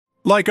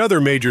Like other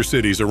major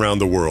cities around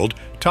the world,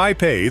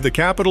 Taipei, the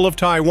capital of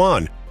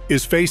Taiwan,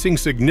 is facing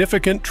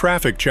significant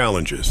traffic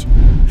challenges.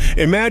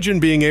 Imagine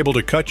being able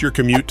to cut your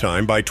commute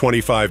time by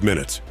 25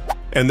 minutes.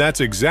 And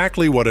that's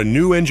exactly what a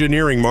new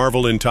engineering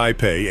marvel in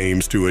Taipei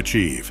aims to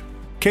achieve.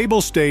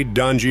 Cable-stayed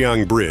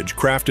Danjiang Bridge,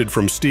 crafted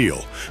from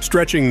steel,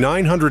 stretching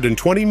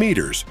 920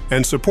 meters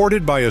and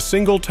supported by a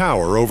single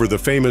tower over the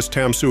famous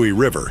Tamsui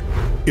River,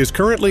 is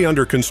currently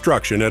under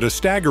construction at a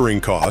staggering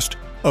cost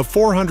of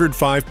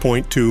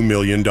 $405.2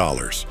 million.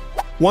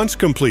 Once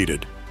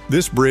completed,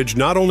 this bridge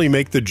not only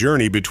makes the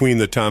journey between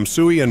the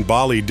Tamsui and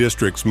Bali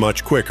districts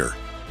much quicker,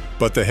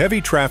 but the heavy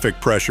traffic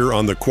pressure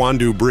on the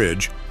Guandu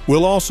Bridge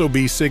will also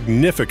be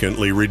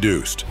significantly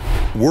reduced.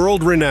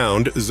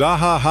 World-renowned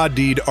Zaha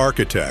Hadid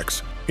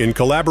Architects, in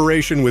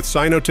collaboration with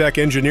Sinotech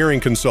engineering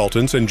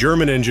consultants and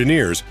German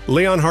engineers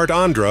Leonhard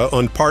Andra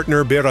und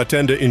Partner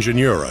Beratende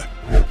Ingenieure,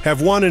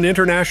 have won an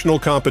international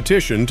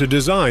competition to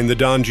design the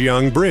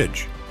Danjiang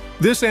Bridge.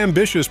 This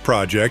ambitious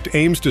project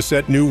aims to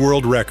set new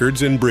world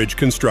records in bridge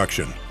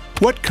construction.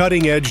 What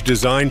cutting-edge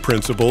design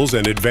principles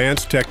and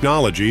advanced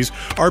technologies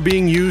are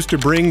being used to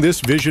bring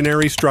this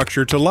visionary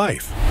structure to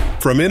life?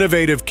 From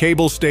innovative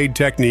cable-stayed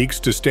techniques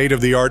to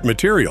state-of-the-art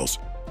materials,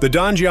 the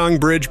Danjiang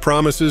Bridge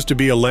promises to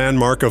be a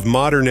landmark of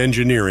modern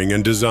engineering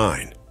and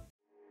design.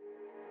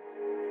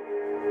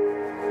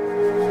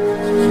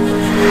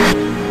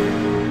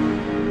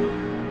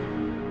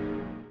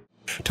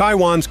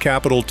 Taiwan's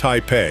capital,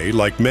 Taipei,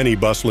 like many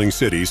bustling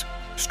cities,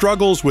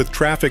 struggles with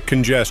traffic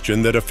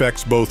congestion that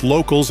affects both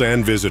locals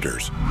and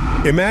visitors.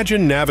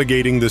 Imagine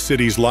navigating the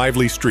city's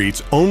lively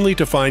streets only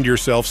to find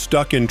yourself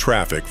stuck in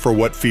traffic for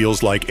what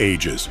feels like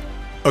ages.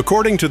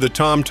 According to the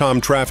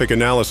TomTom Traffic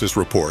Analysis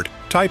Report,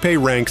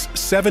 Taipei ranks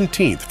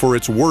 17th for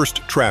its worst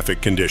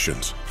traffic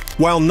conditions.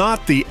 While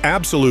not the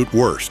absolute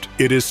worst,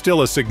 it is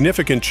still a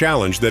significant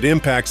challenge that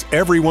impacts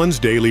everyone's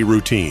daily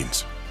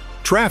routines.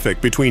 Traffic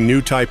between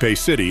New Taipei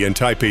City and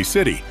Taipei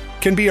City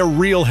can be a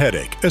real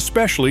headache,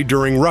 especially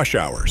during rush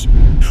hours.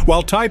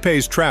 While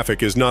Taipei's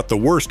traffic is not the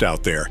worst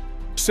out there,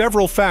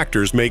 several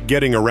factors make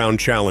getting around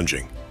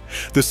challenging.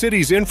 The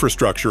city's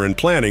infrastructure and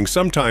planning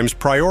sometimes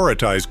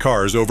prioritize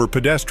cars over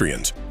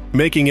pedestrians,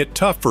 making it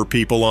tough for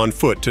people on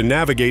foot to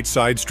navigate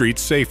side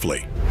streets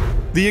safely.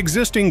 The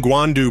existing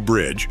Guandu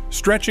Bridge,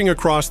 stretching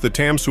across the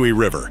Tamsui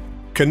River,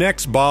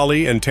 connects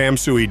Bali and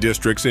Tamsui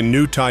districts in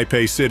New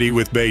Taipei City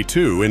with Bay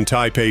 2 in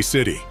Taipei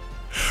City.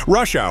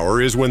 Rush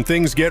hour is when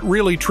things get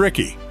really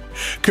tricky.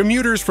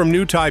 Commuters from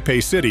New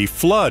Taipei City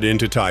flood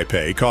into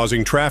Taipei,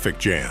 causing traffic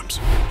jams.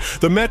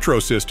 The metro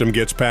system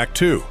gets packed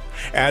too,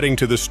 adding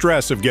to the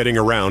stress of getting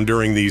around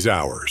during these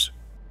hours.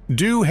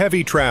 Due to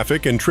heavy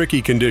traffic and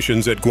tricky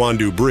conditions at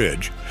Guandu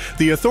Bridge,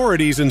 the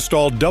authorities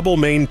installed double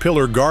main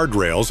pillar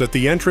guardrails at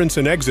the entrance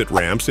and exit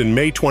ramps in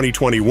May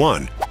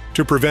 2021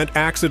 to prevent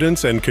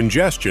accidents and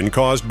congestion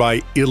caused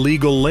by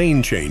illegal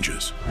lane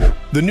changes.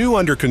 The new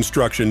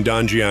under-construction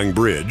Danjiang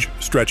Bridge,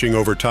 stretching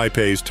over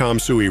Taipei's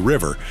Tamsui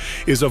River,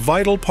 is a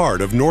vital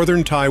part of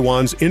northern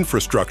Taiwan's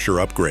infrastructure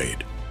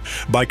upgrade.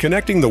 By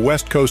connecting the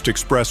West Coast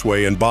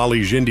Expressway and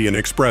Bali-Jindian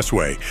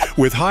Expressway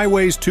with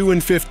Highways 2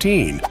 and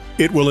 15,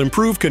 it will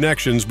improve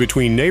connections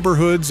between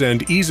neighborhoods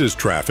and eases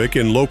traffic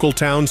in local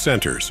town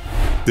centers.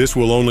 This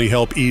will only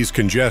help ease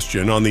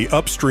congestion on the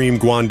upstream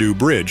Guandu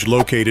Bridge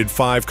located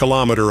 5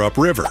 kilometers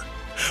upriver,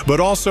 but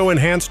also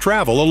enhance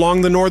travel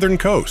along the northern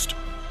coast.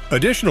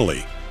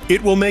 Additionally,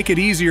 it will make it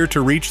easier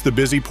to reach the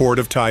busy port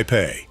of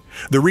Taipei,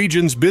 the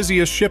region's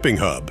busiest shipping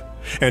hub,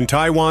 and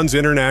Taiwan's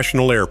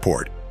international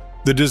airport.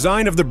 The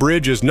design of the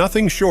bridge is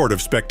nothing short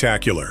of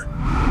spectacular.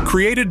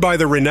 Created by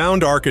the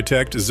renowned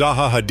architect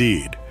Zaha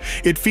Hadid,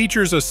 it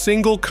features a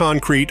single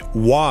concrete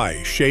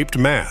Y-shaped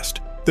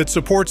mast that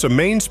supports a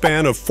main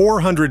span of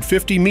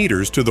 450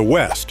 meters to the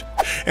west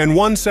and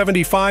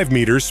 175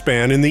 meters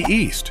span in the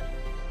east.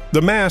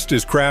 The mast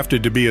is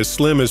crafted to be as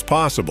slim as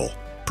possible,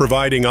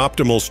 providing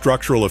optimal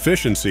structural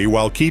efficiency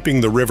while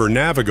keeping the river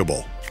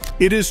navigable.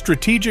 It is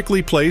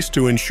strategically placed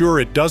to ensure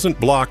it doesn't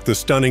block the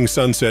stunning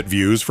sunset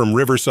views from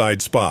riverside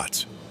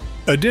spots.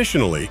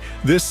 Additionally,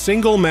 this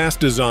single-mast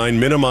design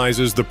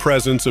minimizes the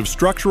presence of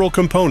structural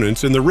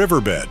components in the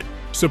riverbed,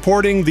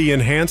 supporting the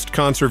enhanced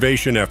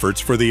conservation efforts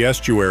for the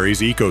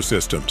estuary's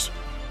ecosystems.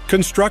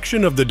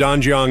 Construction of the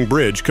Danjiang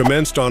Bridge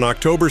commenced on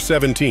October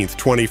 17,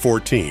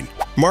 2014,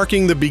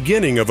 marking the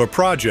beginning of a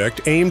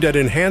project aimed at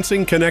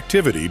enhancing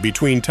connectivity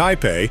between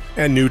Taipei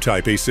and New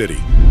Taipei City.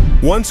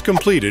 Once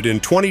completed in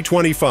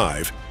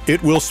 2025,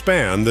 it will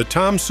span the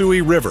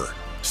Tamsui River,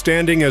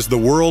 standing as the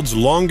world's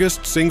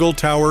longest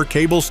single-tower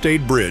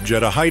cable-stayed bridge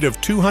at a height of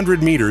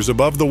 200 meters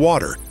above the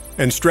water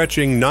and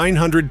stretching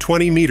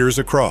 920 meters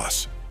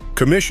across.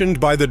 Commissioned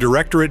by the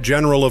Directorate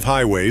General of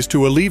Highways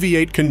to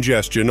alleviate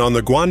congestion on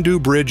the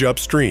Guandu Bridge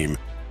upstream,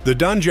 the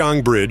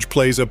Danjiang Bridge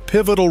plays a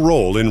pivotal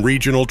role in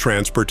regional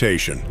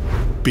transportation.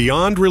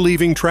 Beyond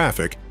relieving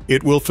traffic,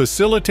 it will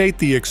facilitate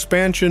the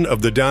expansion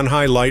of the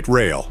Danhai Light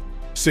Rail,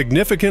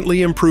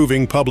 significantly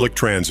improving public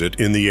transit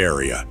in the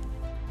area.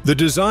 The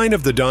design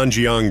of the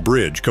Danjiang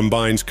Bridge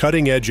combines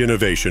cutting-edge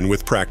innovation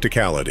with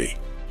practicality.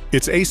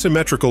 Its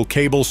asymmetrical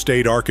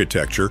cable-stayed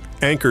architecture,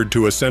 anchored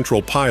to a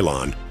central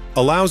pylon,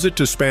 allows it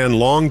to span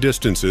long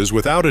distances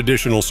without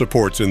additional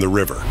supports in the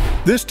river.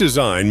 This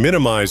design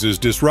minimizes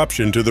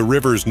disruption to the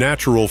river's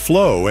natural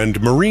flow and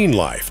marine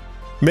life,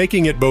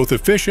 making it both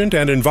efficient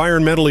and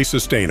environmentally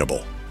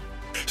sustainable.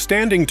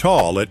 Standing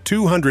tall at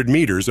 200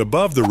 meters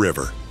above the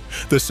river,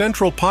 the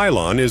central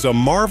pylon is a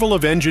marvel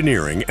of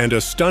engineering and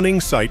a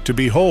stunning sight to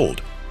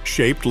behold,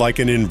 shaped like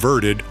an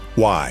inverted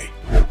Y.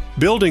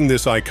 Building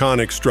this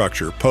iconic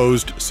structure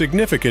posed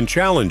significant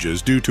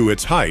challenges due to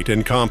its height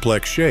and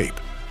complex shape.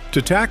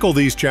 To tackle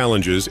these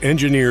challenges,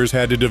 engineers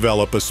had to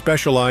develop a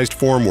specialized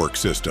formwork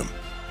system.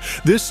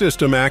 This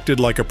system acted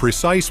like a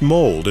precise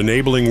mold,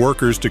 enabling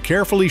workers to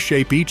carefully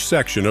shape each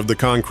section of the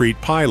concrete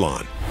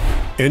pylon.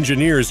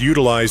 Engineers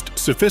utilized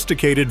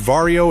sophisticated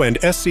Vario and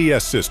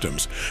SCS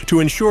systems to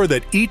ensure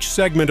that each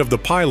segment of the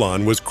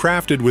pylon was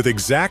crafted with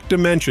exact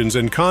dimensions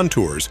and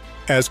contours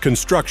as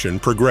construction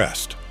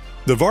progressed.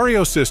 The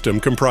Vario system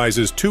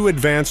comprises 2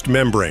 advanced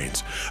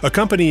membranes,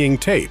 accompanying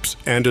tapes,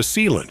 and a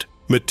sealant,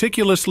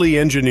 meticulously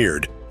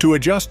engineered to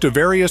adjust to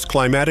various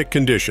climatic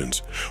conditions,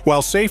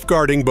 while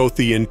safeguarding both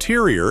the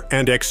interior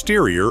and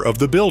exterior of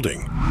the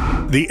building.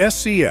 The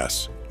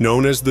SCS,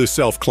 known as the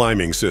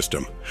self-climbing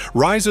system,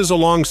 rises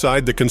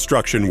alongside the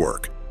construction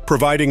work,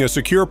 providing a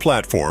secure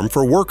platform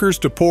for workers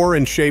to pour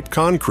and shape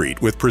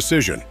concrete with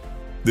precision.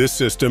 This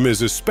system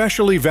is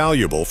especially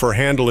valuable for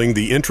handling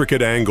the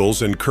intricate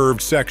angles and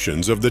curved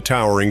sections of the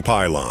towering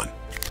pylon.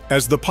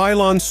 As the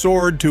pylon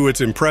soared to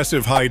its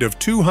impressive height of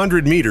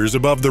 200 meters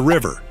above the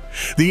river,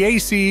 the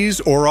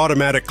ACs, or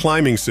automatic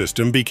climbing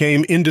system,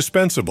 became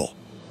indispensable.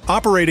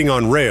 Operating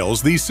on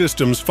rails, these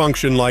systems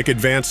function like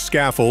advanced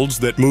scaffolds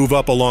that move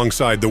up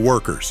alongside the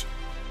workers.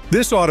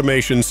 This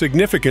automation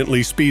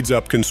significantly speeds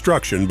up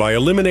construction by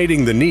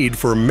eliminating the need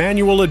for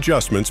manual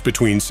adjustments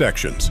between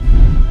sections.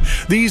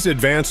 These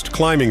advanced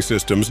climbing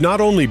systems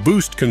not only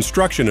boost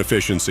construction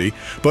efficiency,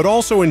 but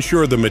also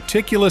ensure the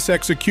meticulous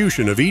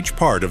execution of each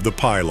part of the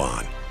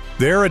pylon.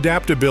 Their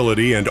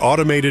adaptability and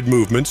automated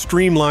movement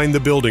streamline the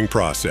building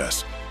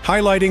process,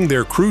 highlighting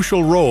their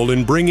crucial role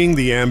in bringing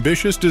the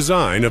ambitious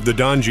design of the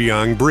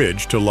Danjiang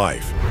Bridge to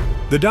life.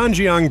 The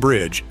Danjiang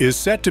Bridge is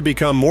set to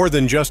become more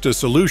than just a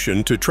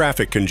solution to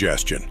traffic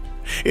congestion.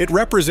 It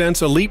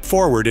represents a leap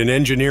forward in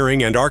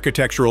engineering and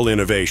architectural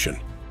innovation.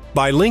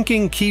 By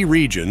linking key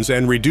regions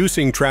and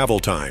reducing travel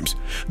times,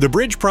 the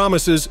bridge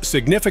promises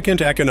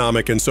significant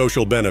economic and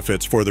social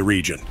benefits for the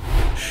region.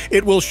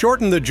 It will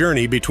shorten the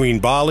journey between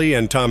Bali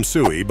and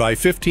Tamsui by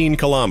 15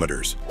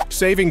 kilometers,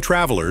 saving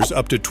travelers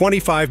up to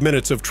 25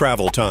 minutes of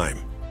travel time.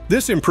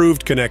 This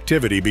improved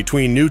connectivity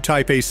between New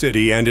Taipei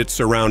City and its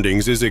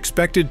surroundings is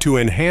expected to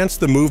enhance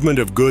the movement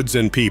of goods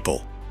and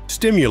people,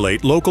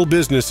 stimulate local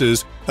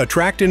businesses,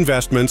 attract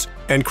investments,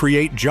 and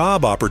create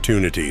job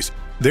opportunities,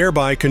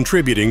 thereby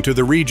contributing to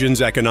the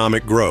region's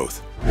economic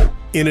growth.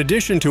 In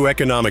addition to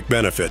economic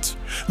benefits,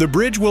 the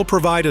bridge will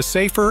provide a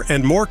safer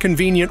and more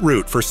convenient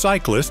route for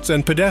cyclists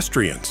and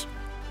pedestrians.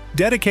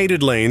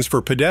 Dedicated lanes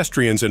for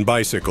pedestrians and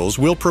bicycles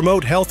will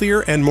promote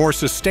healthier and more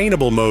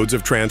sustainable modes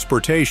of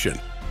transportation,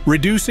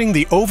 reducing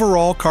the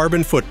overall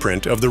carbon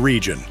footprint of the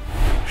region.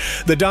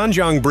 The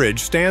Danjiang Bridge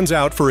stands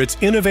out for its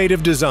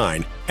innovative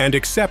design and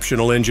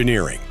exceptional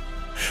engineering.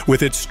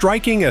 With its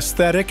striking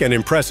aesthetic and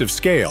impressive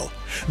scale,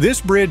 this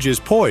bridge is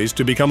poised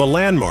to become a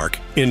landmark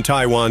in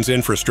Taiwan's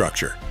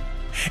infrastructure.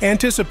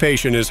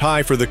 Anticipation is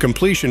high for the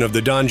completion of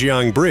the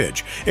Danjiang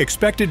Bridge,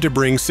 expected to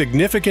bring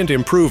significant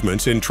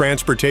improvements in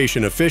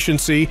transportation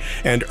efficiency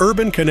and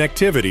urban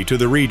connectivity to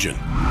the region.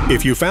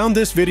 If you found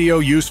this video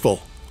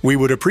useful, we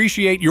would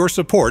appreciate your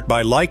support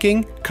by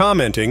liking,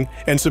 commenting,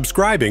 and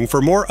subscribing for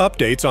more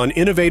updates on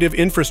innovative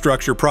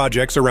infrastructure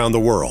projects around the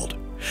world.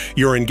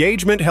 Your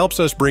engagement helps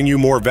us bring you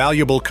more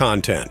valuable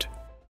content.